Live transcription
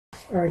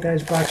All right,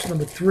 guys, box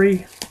number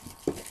 3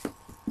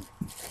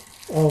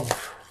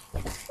 of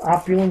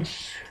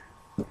Opulence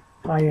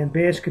high-end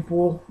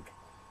basketball.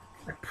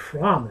 I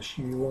promise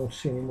you won't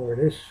see any more of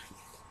this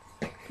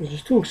because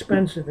it's too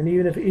expensive, and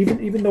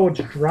even though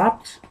it's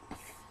dropped,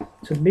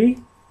 to me,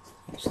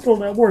 it's still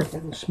not worth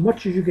it. As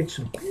much as you get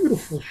some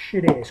beautiful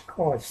shit-ass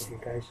cards here,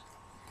 guys.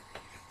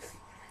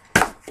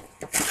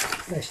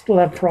 I still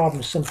have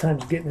problems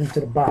sometimes getting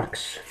into the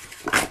box.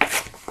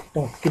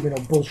 Don't give me no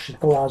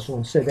bullshit, Galazzo,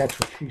 and say that's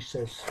what she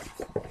says.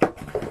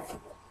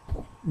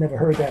 Never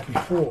heard that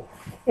before.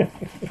 I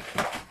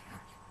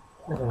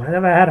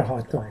never had a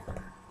hard time.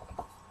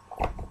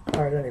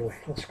 All right, anyway,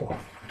 let's go.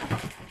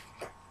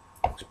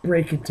 Let's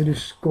break into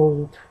this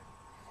gold.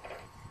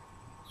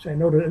 So I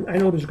know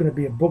there's going to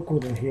be a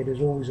booklet in here.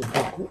 There's always a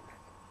booklet.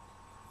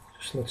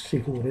 Just let's see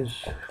who it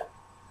is.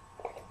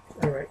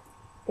 All right,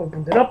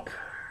 opened it up.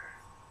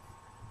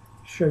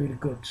 Show you the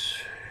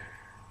goods.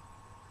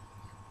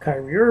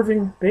 Kyrie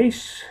Irving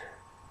base.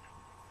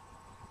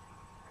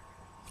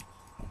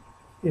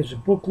 Here's a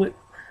booklet.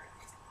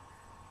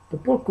 The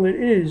booklet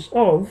is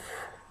of,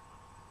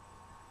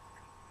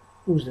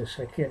 who's this?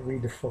 I can't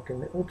read the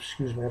fucking, oops,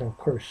 excuse me, I don't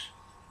curse.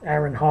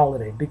 Aaron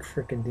Holiday, big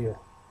freaking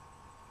deal.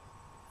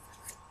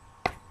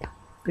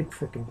 Big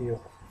freaking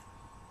deal.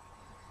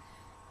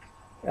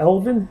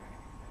 Elvin.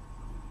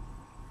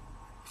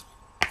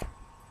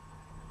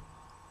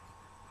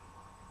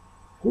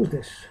 Who's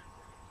this?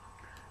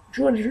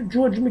 George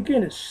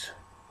McGinnis.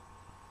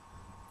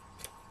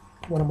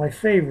 One of my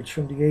favorites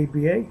from the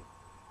ABA.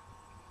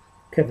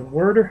 Kevin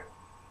Werder.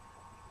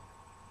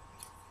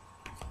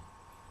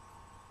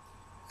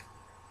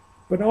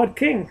 Bernard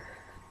King.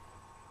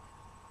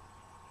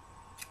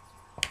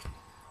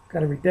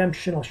 Got a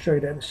redemption. I'll show you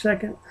that in a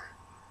second.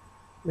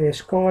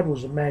 Last card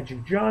was a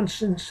Magic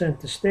Johnson,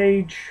 center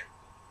stage.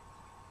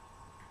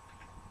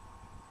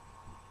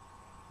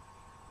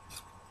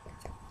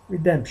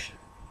 Redemption.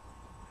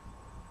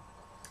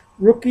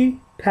 Rookie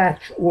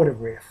patch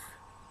autograph.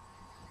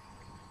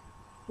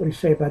 What do you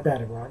say about that,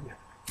 Aranya?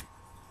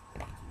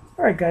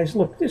 All right, guys,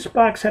 look, this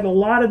box had a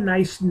lot of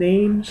nice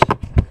names.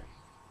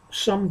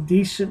 Some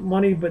decent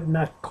money, but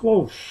not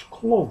close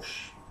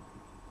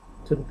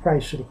to the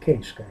price of the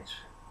case, guys.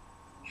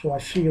 So I'll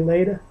see you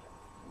later.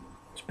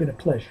 It's been a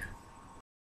pleasure.